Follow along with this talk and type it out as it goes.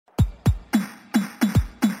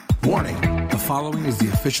Warning. The following is the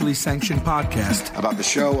officially sanctioned podcast about the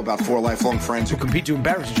show about four lifelong friends who compete to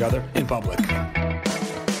embarrass each other in public.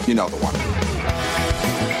 You know the one.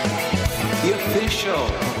 The official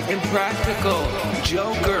Impractical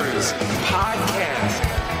Jokers podcast.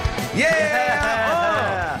 Yeah!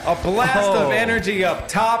 A blast of energy up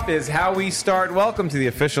top is how we start. Welcome to the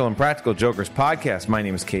official Impractical Jokers podcast. My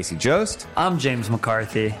name is Casey Jost. I'm James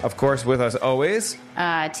McCarthy. Of course, with us always,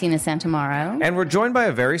 Tina Santamaro. and we're joined by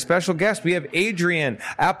a very special guest. We have Adrian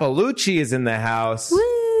Appalucci is in the house. Woo!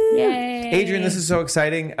 Yay! Adrian, this is so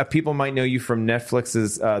exciting. People might know you from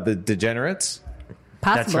Netflix's The Degenerates.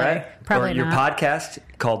 Possibly. That's right. Probably or your not. podcast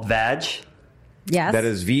called Vag. Yes. That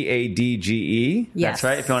is VADGE. Yes. That's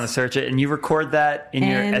right. If you want to search it. And you record that in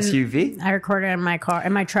your And SUV? I recorded it in my car,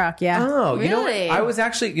 in my truck, yeah. Oh, you know what? Really? I was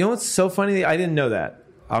actually, you know what's so funny? I didn't know that.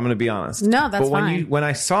 I'm going to be honest. No, that's but fine. when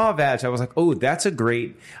I saw Vag, I was like, oh, that's a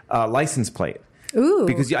great license plate. Ooh.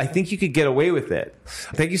 Because I think you could get away with it.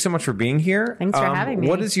 Thank you so much for being here. Thanks for having me.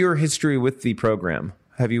 What is your history with the program?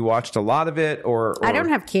 Have you watched a lot of it, or I don't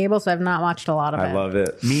have cable, so I've not watched a lot of it. I love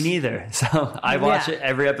it. Me neither. So I watch Yeah. it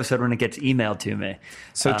every episode when it gets emailed to me.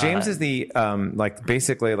 So James is the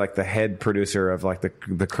basically the head producer of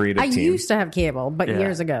the creative I team. used to have cable, but Yeah.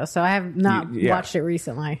 years ago, so I have not Yeah. watched it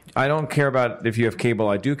recently. I don't care about if you have cable.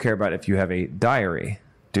 I do care about if you have a diary.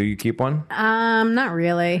 Do you keep one? Not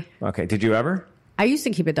really. Okay. Did you ever? I used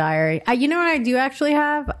to keep a diary. You know what I do actually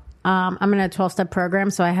have? I'm in a 12-step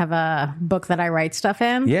program, so I have a book that I write stuff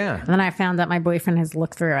in. Yeah. And then I found out my boyfriend has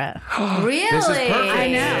looked through it. Really? This is perfect. I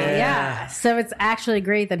know, yeah. So it's actually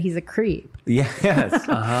great that he's a creep. Yes.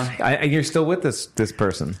 And you're still with this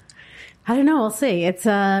person. I don't know. We'll see. It's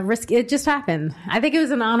a risk. It just happened. I think it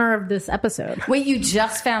was in honor of this episode. Wait, you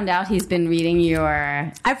just found out he's been reading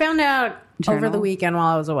your... I found out Journal? over the weekend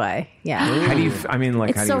while I was away. Yeah. How do you? I mean,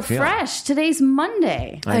 It's how do so you feel? fresh. Today's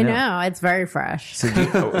Monday. I know. It's very fresh. So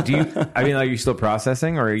do you? I mean, are you still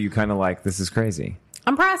processing, or are you kind of like, this is crazy?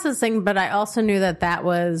 I'm processing, but I also knew that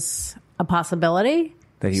was a possibility.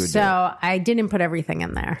 That he would do So I didn't put everything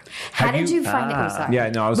in there. How did you find it? Oh, sorry. Yeah,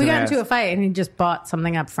 no, I was. We gonna got into a ask- fight, and he just bought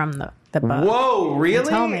something up from the book. Whoa, really?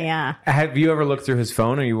 Tell me, yeah. Have you ever looked through his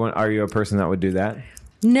phone? Are you a person that would do that?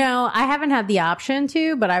 No, I haven't had the option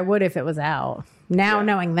to, but I would if it was out. Now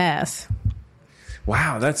knowing this.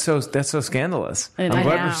 Wow, that's so scandalous. I'm I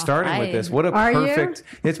glad know. we're starting with this. What a Are you? perfect!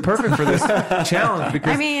 It's perfect for this challenge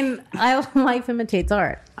because I mean, life imitates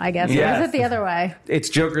art, I guess. Yeah. Or is it the other way? it's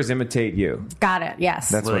jokers imitate you. Got it. Yes.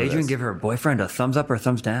 That's Will what it Adrian is. give her boyfriend a thumbs up or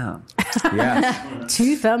thumbs down? Yes.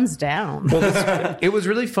 2 thumbs down. It was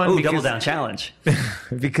really fun Ooh, because, double down challenge.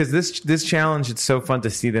 because this challenge, it's so fun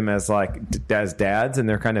to see them as as dads, and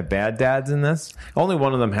they're kind of bad dads in this. Only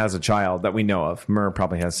one of them has a child that we know of. Murr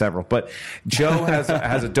probably has several, but Joe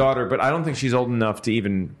has a daughter, but I don't think she's old enough to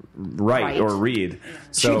even write or read.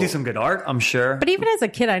 She So can do some good art, I'm sure. But even as a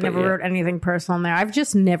kid, I never yeah. wrote anything personal in there. I've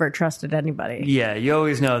just never trusted anybody. Yeah, you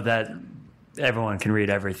always know that everyone can read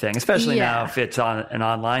everything, especially Yeah. now if it's on an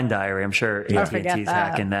online diary. I'm sure forget AT&T's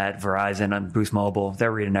that. hacking that, Verizon and Boost Mobile.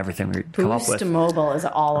 They're reading everything we come up Boost with. Mobile is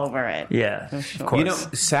all over it. Yeah, of course. you know,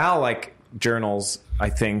 Sal journals, I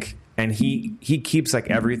think, and he keeps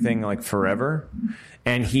everything forever.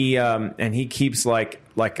 And he keeps like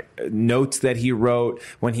notes that he wrote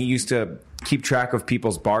when he used to keep track of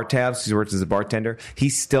people's bar tabs. He works as a bartender. He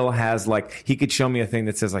still has he could show me a thing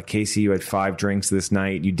that says Casey, you had 5 drinks this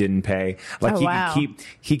night, you didn't pay. Wow.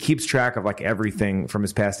 He keeps track of everything from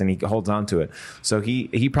his past, and he holds on to it. So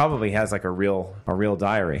he probably has a real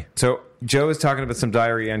diary. So Joe is talking about some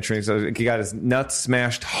diary entries. So he got his nuts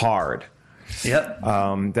smashed hard. Yep.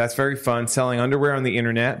 That's very fun. Selling underwear on the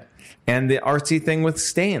internet. And the artsy thing with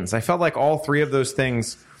stains. I felt like all 3 of those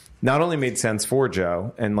things not only made sense for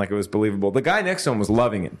Joe and it was believable. The guy next to him was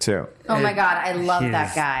loving it too. Oh my God, I love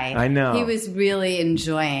that guy. I know. He was really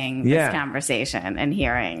enjoying this Yeah. conversation and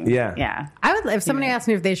hearing. Yeah. Yeah. I would, if somebody asked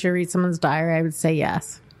me if they should read someone's diary, I would say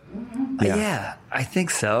yes. Yeah, I think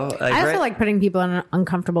so. I also like putting people in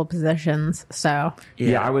uncomfortable positions. So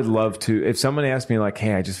Yeah, I would love to. If someone asked me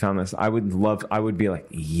hey, I just found this, I would be like,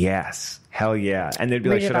 yes, hell yeah. And they'd be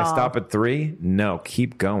Read like, it should I all. stop at 3? No,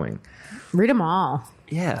 keep going. read them all.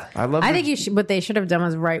 Yeah. I think what they should have done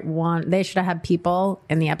was write one. They should have had people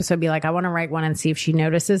in the episode be like, I want to write one and see if she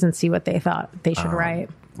notices and see what they thought they should write.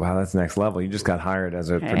 Wow, that's next level. You just got hired as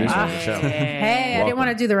a producer on the show. Hey, I didn't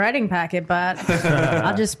want to do the writing packet, but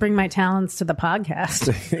I'll just bring my talents to the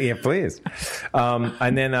podcast. Yeah, please.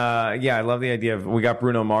 And then, I love the idea of, we got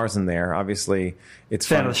Bruno Mars in there. Obviously, it's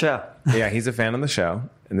Fan fun. of the show. Yeah, he's a fan of the show,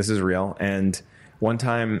 and this is real. And one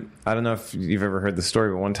time, I don't know if you've ever heard the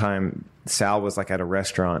story, but one time Sal was like at a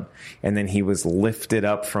restaurant and then he was lifted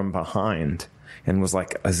up from behind and was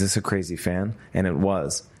like, is this a crazy fan? And it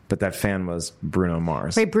was. But that fan was Bruno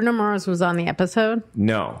Mars. Wait, Bruno Mars was on the episode?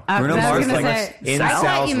 No. Bruno Mars in I thought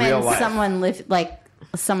Sal's you real meant life.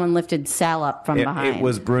 someone lifted Sal up from behind. It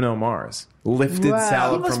was Bruno Mars. Lifted Wow. Sal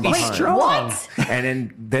He up must from be behind. strong. What?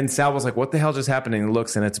 And then Sal was like, what the hell just happened? And he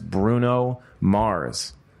looks and it's Bruno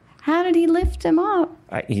Mars. How did he lift him up?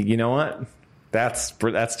 You know what? That's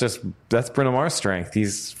Bruno Mars' strength.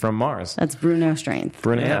 He's from Mars. That's Bruno strength.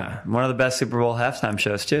 Bruno, Yeah, one of the best Super Bowl halftime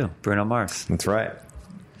shows too. Bruno Mars That's right.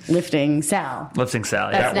 Lifting Sal. lifting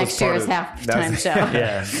Sal. That's Yeah, was next part year's of- halftime show.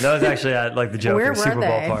 yeah, that was actually at like the Where Joker were Super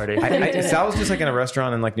Bowl they? party. Sal was just like in a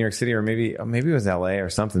restaurant in like New York City, or maybe it was LA or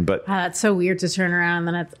something. But Wow, that's so weird to turn around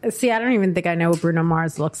and then see, I don't even think I know what Bruno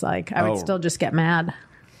Mars looks like. I would Oh. still just get mad.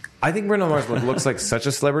 I think Bruno Mars looks like such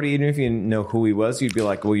a celebrity. Even if you didn't know who he was, you'd be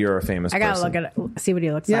like, well, you're a famous I gotta person. look at it, see what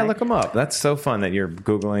he looks Yeah, like. look him up. That's so fun that you're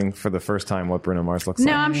Googling for the first time what Bruno Mars looks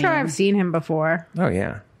No, like. I'm sure I've seen him before. Oh,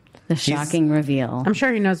 yeah. The shocking reveal. I'm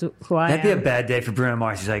sure he knows who I That'd be a am. bad day for Bruno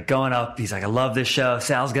Mars. He's like going up. He's like, I love this show.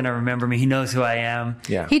 Sal's gonna remember me. He knows who I am.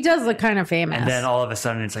 Yeah. He does look kind of famous. And then all of a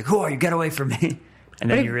sudden, it's like, who are you? Get away from me! And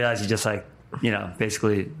then you realize you just like,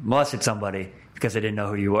 basically molested somebody because they didn't know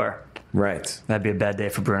who you were. Right. That'd be a bad day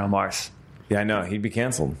for Bruno Mars. Yeah, I know. He'd be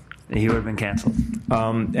canceled. He would have been canceled.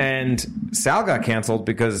 And Sal got canceled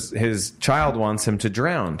because his child wants him to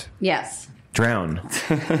drown. Yes. Drown.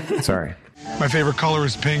 Sorry. My favorite color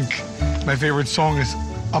is pink. My favorite song is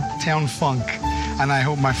Uptown Funk. And I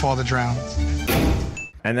hope my father drowns.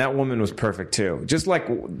 And that woman was perfect too. Just like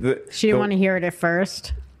she didn't want to hear it at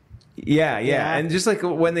first. Yeah. And just like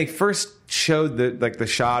when they first showed the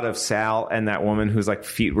shot of Sal and that woman whose like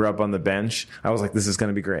feet were up on the bench, I was like, this is going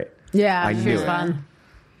to be great. Yeah, I she knew was it. fun.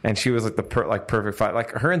 And she was like the perfect fight.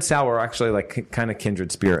 Like her and Sal were actually like kind of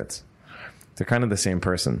kindred spirits. They're kind of the same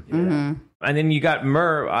person. Mm-hmm. And then you got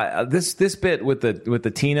Murr. This bit with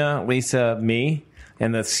the Tina, Lisa, me,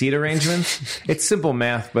 and the seat arrangements. It's simple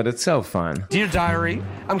math, but it's so fun. Dear Diary,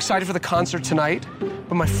 I'm excited for the concert tonight,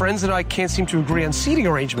 but my friends and I can't seem to agree on seating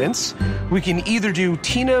arrangements. We can either do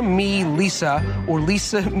Tina, me, Lisa, or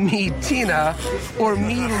Lisa, me, Tina, or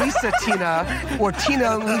me, Lisa, Tina, or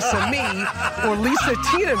Tina, Lisa, me, or Lisa,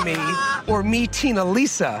 Tina, me, or me, Tina,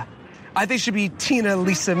 Lisa. I think it should be Tina,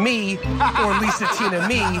 Lisa, me, or Lisa, Tina,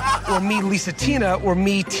 me, or me, Lisa, Tina, or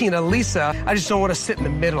me, Tina, Lisa. I just don't want to sit in the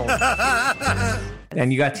middle.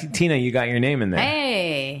 And you got Tina, you got your name in there.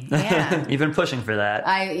 Hey, yeah. You've been pushing for that.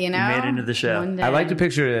 You made it into the show. one day. I like to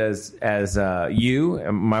picture it as you,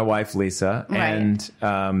 my wife Lisa, Right.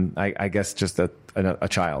 and I guess just a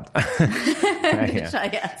child. Yeah.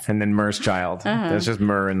 Yes. And then Murr's child. That's just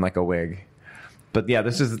Murr in like a wig. But yeah,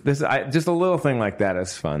 this is just a little thing like that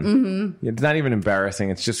is fun. Mm-hmm. It's not even embarrassing.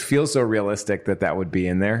 It just feels so realistic that would be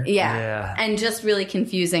in there. Yeah. And just really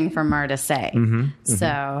confusing for Murr to say. Mm-hmm.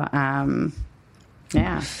 So,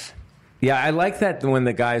 yeah. Yeah, I like that when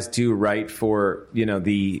the guys do write for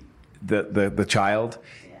the child.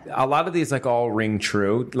 A lot of these like all ring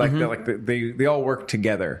true. Like they all work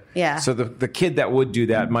together. Yeah. So the kid that would do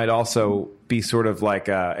that might also be sort of like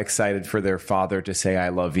excited for their father to say "I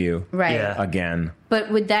love you" Right. Yeah. again.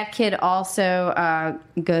 But would that kid also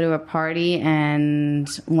go to a party and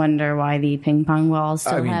wonder why the ping pong balls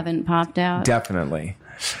still haven't popped out? Definitely.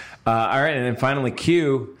 All right, and then finally,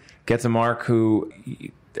 Q gets a mark. Who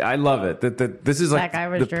I love it. This is like That guy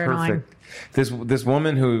was the journaling. perfect.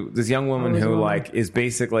 This young woman who like is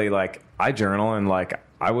basically like, I journal and like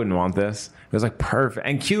I wouldn't want this. It was like perfect.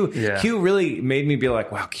 And Q really made me be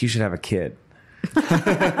like, wow, Q should have a kid.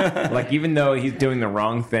 Like even though he's doing the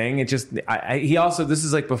wrong thing, it just he also, this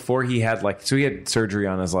is like before he had like, so he had surgery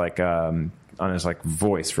on his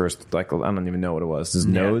voice first. Like I don't even know what it was. His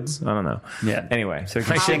nodes. I don't know. Yeah. Anyway, So I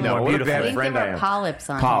he should can know. more What a beautifully. bad I think friend there I were am. polyps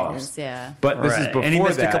on Polyps. his, yeah. But this is before and he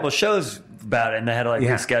missed that. a couple shows about it, and they had to like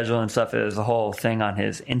Yeah. reschedule and stuff. It was a whole thing on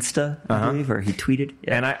his Insta, I believe, or he tweeted.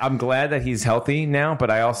 Yeah. And I'm glad that he's healthy now, but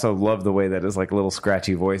I also love the way that his like little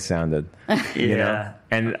scratchy voice sounded. You know?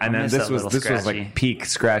 And then miss this that was little scratchy. like peak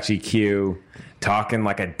scratchy Q, talking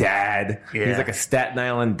like a dad. Yeah. He's like a Staten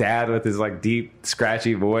Island dad with his like deep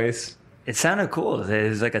scratchy voice. It sounded cool. It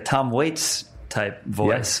was like a Tom Waits type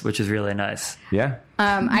voice, which is really nice. Yeah.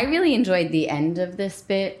 I really enjoyed the end of this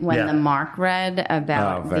bit when Yeah. the Mark read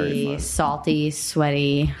about very the fun. salty,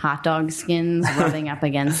 sweaty hot dog skins rubbing up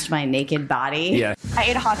against my naked body. Yeah. I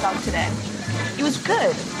ate a hot dog today. It was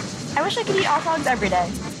good. I wish I could eat hot dogs every day.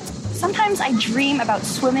 Sometimes I dream about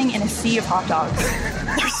swimming in a sea of hot dogs.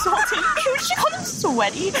 They're salty. Should she call them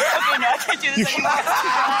sweaty? Okay, no, I can't do this anymore.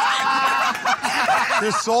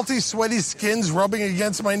 Their salty, sweaty skins rubbing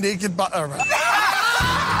against my naked body.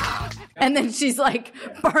 And then she's like,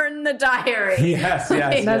 burn the diary. Yes.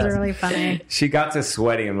 That's really funny. She got to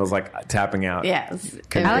sweaty and was like tapping out. Yes.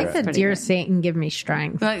 I like the dear Satan, give me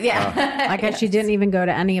strength. Well, yeah. Like how she didn't even go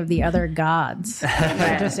to any of the other gods. She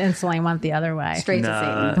just instantly went the other way. Straight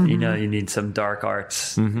to Satan. You know, you need some dark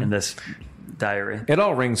arts in this diary. It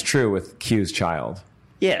all rings true with Q's child.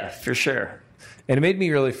 Yeah, for sure. And it made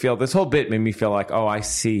me really feel, this whole bit made me feel like, oh, I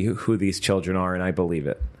see who these children are and I believe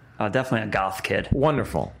it. Definitely a goth kid.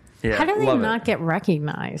 Wonderful. Yeah. How do they Love not get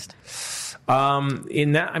recognized?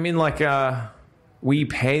 In that, I mean, like, we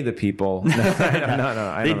pay the people. No,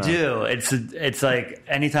 I don't know. It's like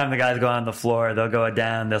anytime the guys go on the floor, they'll go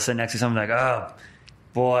down, they'll sit next to someone like, oh,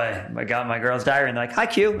 boy, I got my girl's diary. And they're like, hi,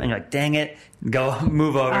 Q. And you're like, dang it. Go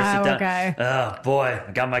move over, sit down. Okay. Oh, boy,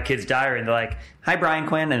 I got my kid's diary. And they're like, hi, Brian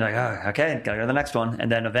Quinn. And you're like, oh, okay, gotta go to the next one.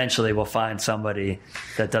 And then eventually we'll find somebody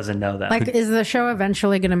that doesn't know them. Like, is the show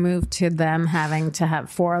eventually going to move to them having to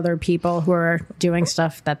have 4 other people who are doing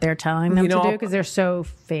stuff that they're telling them to do because they're so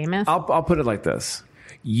famous? I'll put it like this.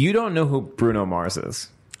 You don't know who Bruno Mars is.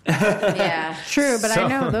 Yeah. True, but I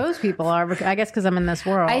know those people are, I guess, because I'm in this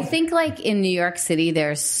world. I think, like, in New York City,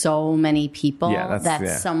 there's so many people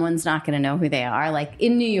that someone's not going to know who they are. Like,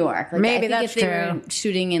 in New York. Like, maybe I think that's if they true. were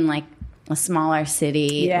shooting in, like, a smaller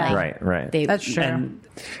city. Yeah. Like, Right. That's true.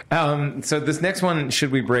 So this next one,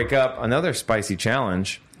 should we break up? Another spicy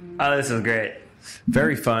challenge. Oh, this is great.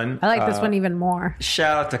 Very fun. I like this one even more.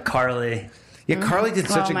 Shout out to Carly. Yeah, Carly did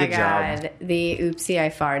such a good job. The oopsie, I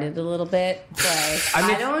farted a little bit. Like,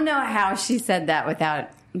 I don't know how she said that without.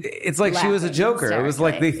 It's like she was a joker. It was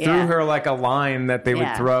like they threw her like a line that they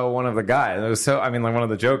would throw one of the guys. It was so, I mean, like one of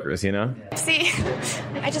the jokers, you know? See,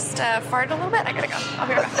 I just farted a little bit. I gotta go. I'll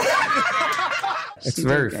be right back. It's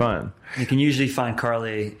very fun. You can usually find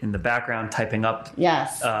Carly in the background typing up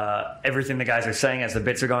everything the guys are saying as the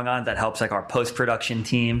bits are going on. That helps like our post-production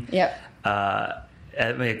team. Yep.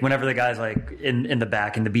 Like whenever the guys like in the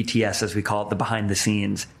back, in the BTS as we call it, the behind the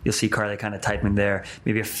scenes, you'll see Carly kind of typing there.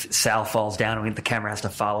 Maybe if Sal falls down and the camera has to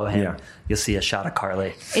follow him, you'll see a shot of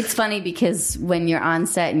Carly. It's funny because when you're on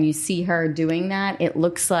set and you see her doing that, it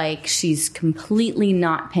looks like she's completely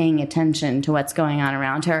not paying attention to what's going on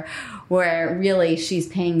around her, where really she's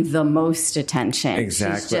paying the most attention.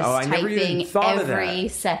 Exactly. She's just I never even typing thought of every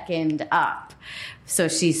that. second up. So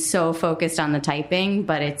she's so focused on the typing,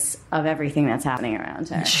 but it's of everything that's happening around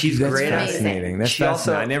her. She's That's great at it. fascinating. That's She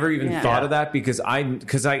fascinating. also- I never even thought of that because I,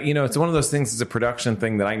 you know, it's one of those things. It's a production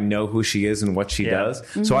thing that I know who she is and what she does,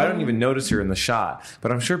 so I don't even notice her in the shot.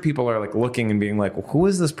 But I'm sure people are like looking and being like, well, "Who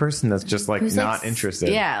is this person that's just like Who's, not like,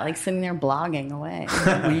 interested?" Yeah, like sitting there blogging away.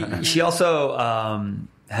 She also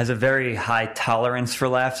has a very high tolerance for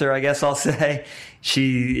laughter, I guess I'll say.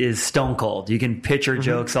 She is stone cold. You can pitch her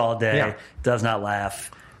jokes all day, does not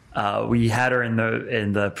laugh. We had her in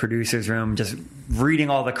the producer's room just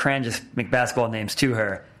reading all the Cran basketball names to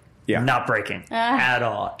her. Not breaking at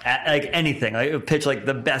all. Like anything. Like pitch like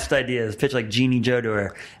the best ideas, pitch like Jeannie Joe to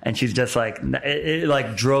her. And she's just like, it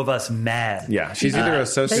like drove us mad. Yeah, she's either a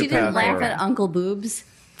sociopath She didn't laugh or... at Uncle Boobs.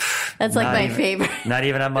 That's like my favorite. Not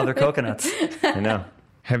even at Mother Coconuts. I know.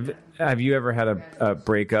 Have you ever had a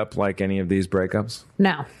breakup like any of these breakups?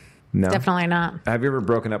 No. No? Definitely not. Have you ever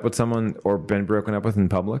broken up with someone or been broken up with in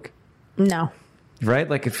public? No. Right?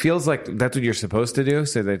 Like it feels like that's what you're supposed to do.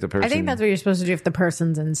 So that the person... I think that's what you're supposed to do if the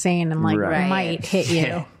person's insane and like might hit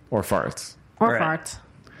you. Or farts. Or farts.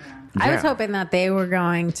 I was hoping that they were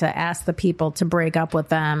going to ask the people to break up with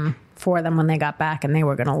them for them when they got back and they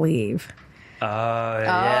were going to leave.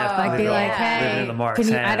 Like be like, hey,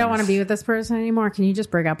 I don't want to be with this person anymore. Can you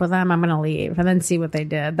just break up with them? I'm going to leave, and then see what they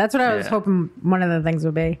did. That's what I was hoping one of the things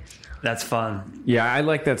would be. That's fun. Yeah, I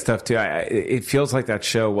like that stuff too. It feels like that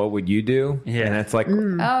show, What Would You Do? Yeah. And it's like,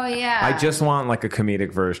 oh yeah. I just want like a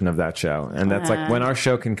comedic version of that show. And that's like when our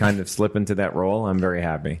show can kind of slip into that role, I'm very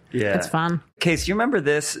happy. Yeah. It's fun. Case, you remember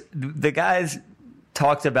this? The guys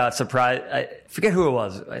talked about surprise. I forget who it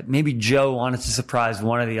was. Maybe Joe wanted to surprise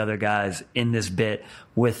one of the other guys in this bit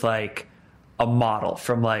with like a model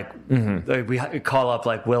from like we call up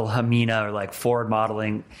like Wilhelmina or like Ford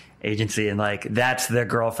Modeling Agency, and like that's their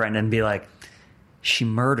girlfriend, and be like, she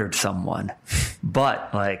murdered someone,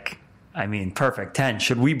 but like, I mean, perfect 10.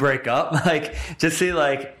 Should we break up? Like, just see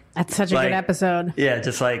like. That's such a good episode. Yeah,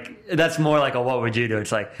 just like that's more like a what would you do?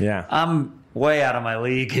 It's like, I'm way out of my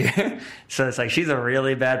league here. So it's like she's a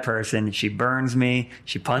really bad person. She burns me.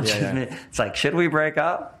 She punches me. It's like, should we break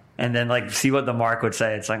up? And then like see what the Mark would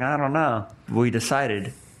say. It's like, I don't know. We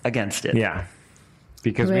decided against it. Yeah,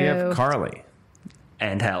 because we have Carly.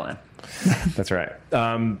 and Helen. That's right.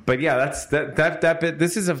 But yeah, that's that bit.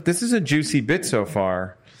 This is a juicy bit so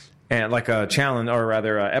far. And like a challenge, or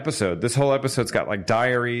rather a episode. This whole episode's got like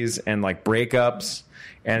diaries and like breakups.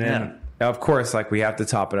 And then, of course, like we have to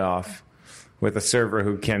top it off with a server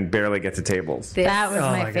who can barely get to tables. That was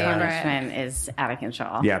my favorite. Punishment is out of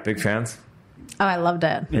control. Yeah, big fans? Oh, I loved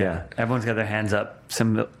it. Yeah. Everyone's got their hands up,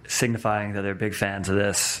 signifying that they're big fans of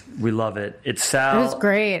this. We love it. It's Sal. It was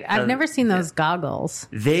great. I've never seen those goggles.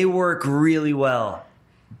 They work really well.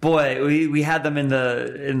 Boy, we had them in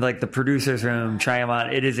the producer's room trying them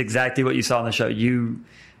on. It is exactly what you saw on the show. You're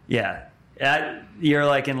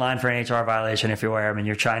like in line for an HR violation if you wear them, and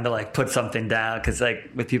you're trying to like put something down because like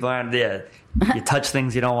with people around, you touch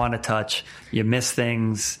things you don't want to touch, you miss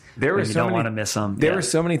things. You don't want to miss them. There were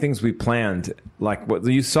so many things we planned. Like what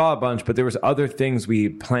you saw a bunch, but there was other things we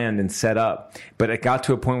planned and set up. But it got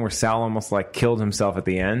to a point where Sal almost like killed himself at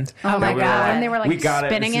the end. Oh my God! And they were like, "We got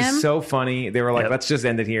spinning it. This him. is so funny." They were like, "Let's just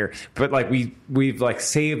end it here." But like we've like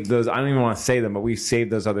saved those. I don't even want to say them, but we've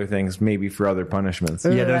saved those other things maybe for other punishments.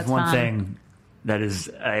 Ooh, there's one thing that is,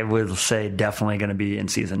 I would say, definitely going to be in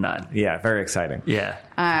season 9. Yeah, very exciting. Yeah.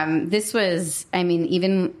 This was, I mean,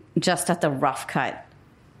 even just at the rough cut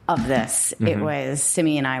of this, it was,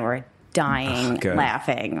 Simi and I were dying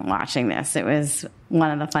laughing watching this. It was one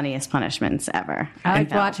of the funniest punishments ever. I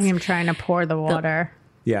liked watching him trying to pour the water.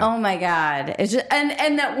 Yeah. Oh my God. It's just,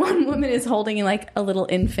 and that one woman is holding like a little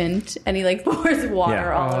infant and he like pours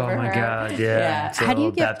water all over her. Oh my God. Yeah. How do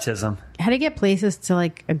you get baptism? How do you get places to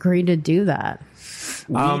like agree to do that?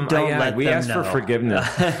 We asked for forgiveness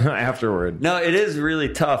afterward. No, it is really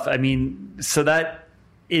tough. I mean, so that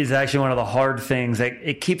is actually one of the hard things. Like,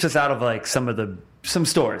 it keeps us out of like some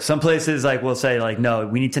stores. Some places like will say like, no,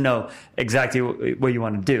 we need to know exactly what you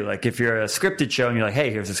want to do. Like if you're a scripted show and you're like,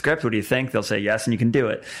 hey, here's a script, what do you think? They'll say yes, and you can do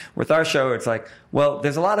it. With our show, it's like, well,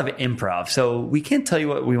 there's a lot of improv, so we can't tell you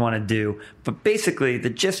what we want to do. But basically, the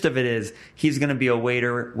gist of it is he's going to be a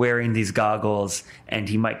waiter wearing these goggles, and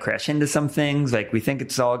he might crash into some things. Like we think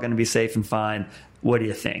it's all going to be safe and fine. What do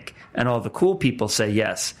you think? And all the cool people say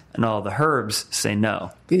yes, and all the herbs say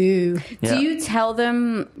no. Ooh. Yeah. Do you tell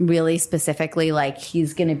them really specifically, like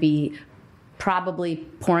he's going to be probably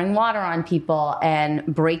pouring water on people and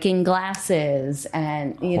breaking glasses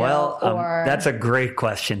and, you know, or... that's a great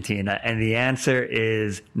question, Tina. And the answer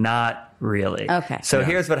is not really. Okay. So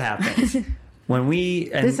here's what happens. When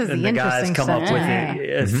we and the guys come up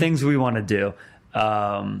with things we want to do,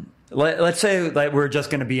 let's say like we're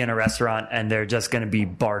just going to be in a restaurant and they're just going to be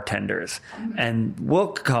bartenders, and we'll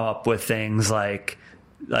come up with things like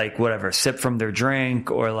whatever, sip from their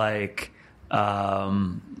drink, or like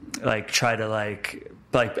try to like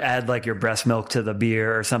add like your breast milk to the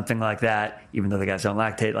beer or something like that, even though the guys don't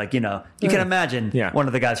lactate. Like, you know, you can imagine one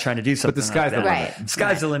of the guys trying to do something. But the sky's like the limit. Right.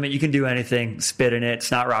 Sky's the limit. You can do anything, spit in it,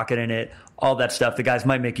 snot rocket in it, all that stuff. The guys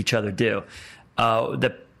might make each other do.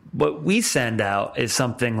 What we send out is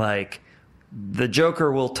something like, the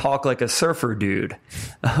Joker will talk like a surfer dude,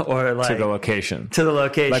 or like to the location.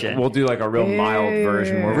 Like we'll do like a real mild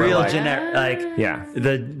version, where real we're like, generic. Like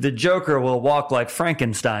the Joker will walk like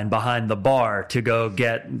Frankenstein behind the bar to go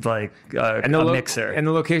get like a mixer, and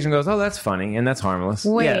the location goes, oh, that's funny and that's harmless.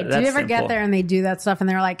 Wait, Yeah, do you ever get there and they do that stuff and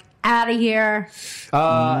they're like, out of here?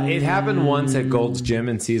 It happened once at Gold's Gym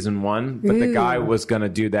in season 1, but the guy was going to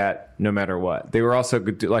do that no matter what. They were also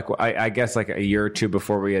like, I guess like a year or two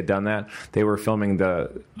before we had done that, they were filming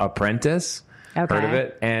The Apprentice. Okay. Heard of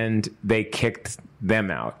it? And they kicked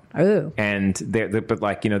them out. Ooh. And but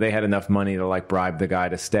like, you know, they had enough money to like bribe the guy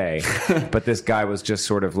to stay. But this guy was just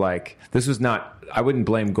sort of like, this was not, I wouldn't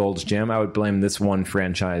blame Gold's Gym. I would blame this one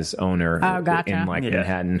franchise owner in like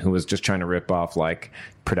Manhattan, who was just trying to rip off like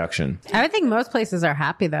production. I would think most places are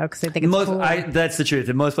happy though, because they think it's cool. That's the truth.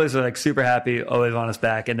 And most places are like super happy, always want us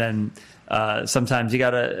back. And then sometimes you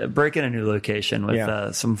got to break in a new location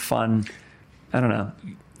with some fun, I don't know,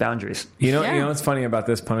 boundaries. You know what's funny about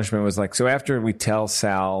this punishment was like, so after we tell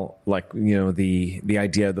Sal like, you know, the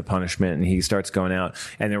idea of the punishment, and he starts going out,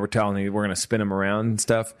 and then we're telling him we're going to spin him around and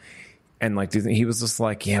stuff, and like he was just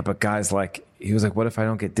like, yeah, but guys, like, he was like, what if I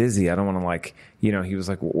don't get dizzy? I don't want to, like, you know, he was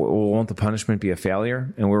like, won't the punishment be a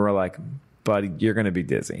failure? And we were like, buddy, you're going to be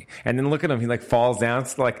dizzy. And then look at him. He like falls down.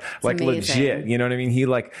 It's like legit. You know what I mean? He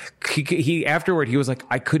like, he afterward, he was like,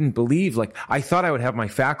 I couldn't believe, like, I thought I would have my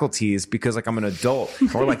faculties because like I'm an adult.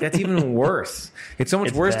 And we're like, that's even worse. It's so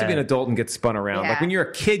much worse to be an adult and get spun around. Like when you're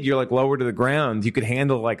a kid, you're like lower to the ground. You could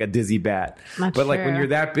handle like a dizzy bat. But like when you're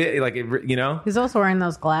that big, like, you know. He's also wearing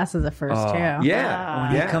those glasses at first too.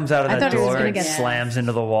 Yeah. When he comes out of that door and slams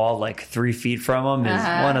into the wall like 3 feet from him is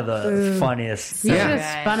one of the funniest. You should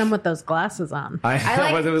have spun him with those glasses glasses on.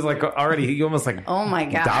 But it was like already, he almost like oh my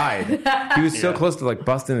God. died. He was so close to like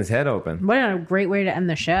busting his head open. What a great way to end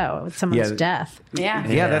the show with someone's death. Yeah.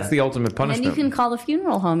 Yeah, that's the ultimate punishment. And you can call the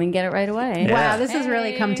funeral home and get it right away. Yeah. Wow, this has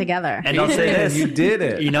really come together. And I'll say this. You did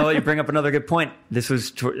it. You know what? You bring up another good point. This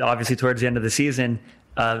was obviously towards the end of the season.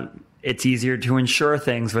 It's easier to insure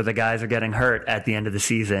things where the guys are getting hurt at the end of the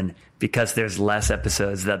season because there's less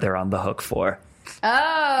episodes that they're on the hook for.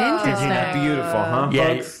 Oh, interesting. Beautiful, huh?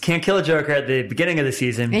 Yeah, folks? you can't kill a Joker at the beginning of the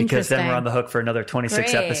season because then we're on the hook for another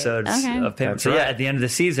 26 episodes of payment. So yeah, at the end of the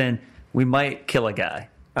season, we might kill a guy.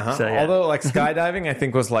 So, yeah. Although, like skydiving, I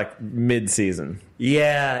think was like mid-season.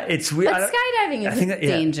 Yeah, it's weird. But skydiving is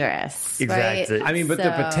dangerous. Exactly. Right? I mean, but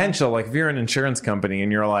the potential, like if you're an insurance company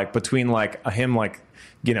and you're like between like him, like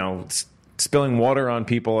spilling water on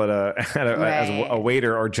people as a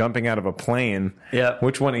waiter or jumping out of a plane. Yeah,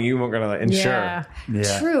 which one are you going to insure?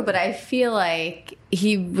 Yeah. True, but I feel like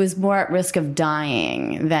he was more at risk of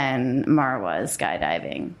dying than Mar was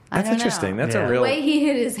skydiving. That's interesting. That's a real the way he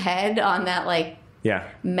hit his head on that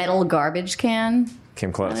metal garbage can.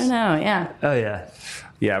 Came close. I don't know. Yeah. Oh yeah.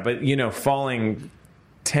 Yeah, but falling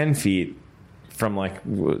 10 feet from like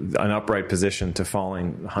an upright position to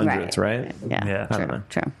falling hundreds, right? Yeah. I don't know.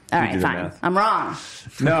 True. All right, fine. I'm wrong.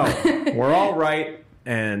 No, we're all right.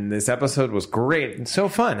 And this episode was great and so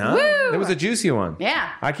fun, huh? Woo! It was a juicy one.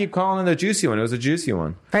 Yeah. I keep calling it a juicy one. It was a juicy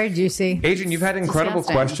one. Very juicy. Adrian, you've had incredible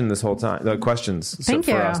questions this whole time. Questions Thank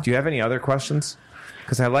for you. us. Do you have any other questions?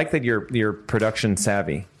 Because I like that you're production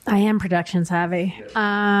savvy. I am production savvy.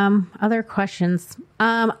 Other questions.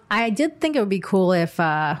 I did think it would be cool if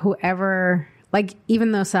whoever, like,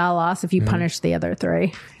 even though Sal lost, if you punish the other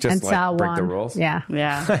three. Just and like Sal break won. the rules? Yeah.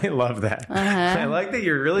 I love that. I like that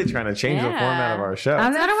you're really trying to change the format of our show. I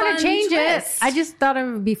don't want to change it. I just thought it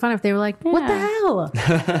would be fun if they were like, what the hell?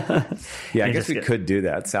 Yeah, I guess we could do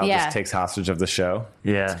that. Sal just takes hostage of the show.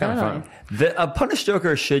 Yeah. It's kind of fun. A punished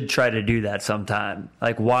Joker should try to do that sometime.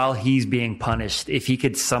 Like while he's being punished, if he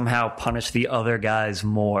could somehow punish the other guys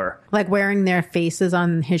more. Like wearing their faces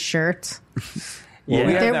on his shirts. Well,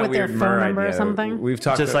 we have that with their weird phone Murr number idea. or something. We've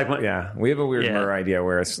talked Just about, like we have a weird Murr idea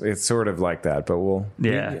where it's sort of like that, but I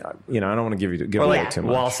don't want to give away too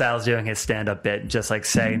much. While Sal's doing his stand-up bit, just like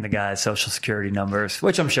saying the guy's social security numbers,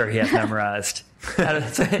 which I'm sure he has memorized.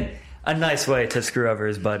 It's a nice way to screw over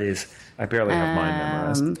his buddies. I barely have mine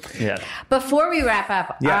memorized. Yeah. Before we wrap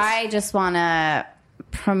up, I just want to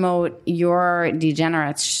promote your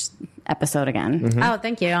Degenerates episode again. Oh,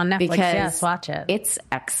 thank you. On Netflix. Because yes, watch it. It's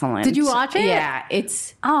excellent. Did you watch it? Yeah.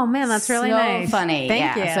 It's oh man, that's really nice. Funny.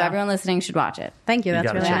 Thank you. So everyone listening should watch it. Thank you.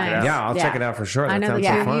 That's really nice. Yeah, I'll check it out for sure. I That know sounds the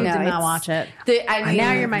two so of fun. you did not watch it.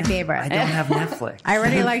 Now you're my favorite. I don't have Netflix. I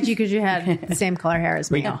already liked you because you had the same color hair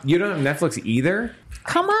as me. Wait, you don't have Netflix either?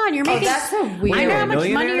 Come on, you're making. That's so weird. I know how much money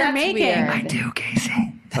Millionaire? you're That's making. weird. I do,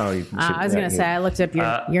 Casey. Oh, you I was going to say I looked up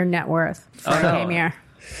your net worth before I came here.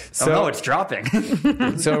 So, it's dropping.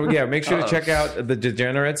 So yeah, make sure to check out the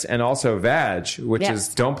Degenerates and also Vag, which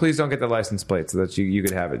is please don't get the license plate so that you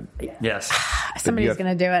could have it. Yes, somebody's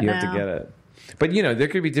going to do it. You now. have to get it. But there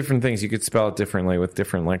could be different things. You could spell it differently with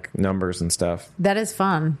different like numbers and stuff. That is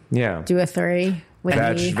fun. Yeah. Do a 3 with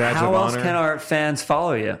me. How else can our fans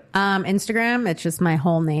follow you? Instagram. It's just my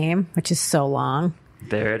whole name, which is so long.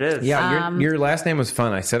 There it is. Yeah, your last name was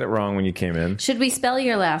fun. I said it wrong when you came in. Should we spell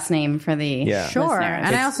your last name for the Sure. listeners?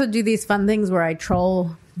 And I also do these fun things where I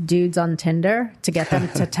troll dudes on Tinder to get them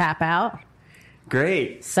to tap out.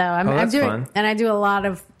 Great. So I'm that's doing, fun. and I do a lot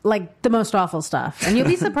of like the most awful stuff. And you'll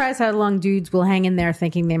be surprised how long dudes will hang in there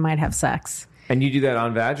thinking they might have sex. And you do that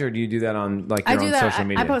on Vag, or do you do that on like I your do own that. social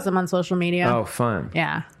media? I post them on social media. Oh, fun.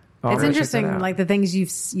 Yeah. Oh, It's I'll go check that interesting, out. like the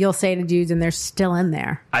things you'll say to dudes and they're still in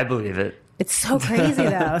there. I believe it. It's so crazy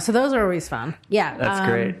though. So those are always fun. Yeah. That's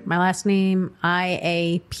great. My last name,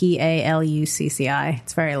 IAPALUCCI.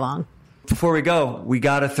 It's very long. Before we go, we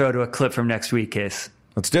got to throw to a clip from next week, Case.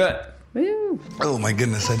 Let's do it. Woo. Oh my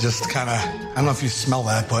goodness, I just kind of, I don't know if you smell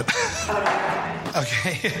that, but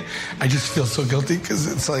okay. I just feel so guilty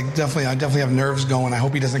because it's like I definitely have nerves going. I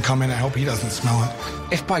hope he doesn't come in. I hope he doesn't smell it.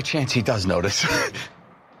 If by chance he does notice.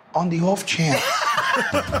 On the off chance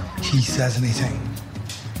he says anything.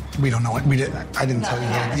 We don't know it. I didn't tell you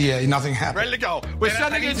that. Yeah, nothing happened. Ready to go. We're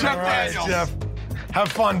sending in Jeff Daniels. Jeff.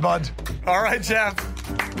 Have fun, bud. All right, Jeff.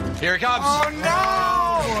 Here he comes. Oh,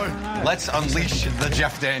 no! Let's unleash the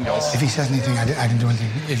Jeff Daniels. If he says anything, I didn't do anything.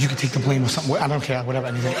 If you could take the blame or something, I don't care, whatever,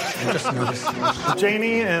 anything. Just notice.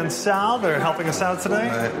 Janie and Sal, they're helping us out today.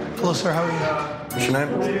 Hello, sir. How are you? What's your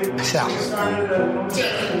name? Sal.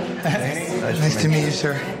 Nice to meet you,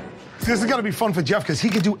 sir. This has got to be fun for Jeff because he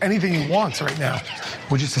can do anything he wants right now.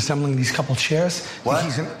 We're just assembling these couple chairs. What?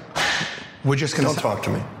 We're just going to... Don't talk to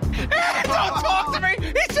me. Don't talk to me!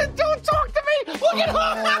 He said, don't talk to me! Look at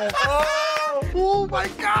him! Oh, my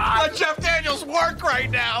God! Let Jeff Daniels work right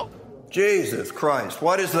now! Jesus Christ,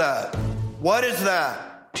 what is that? What is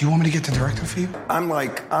that? Do you want me to get the director for you?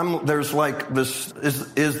 There's like this,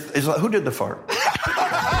 who did the fart?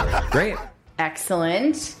 Great.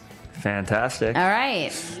 Excellent. Fantastic. All right.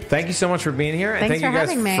 Thank you so much for being here. And Thanks thank you for guys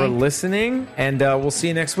having me. for listening. And we'll see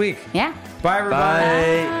you next week. Yeah. Bye,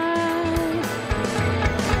 everybody. Bye.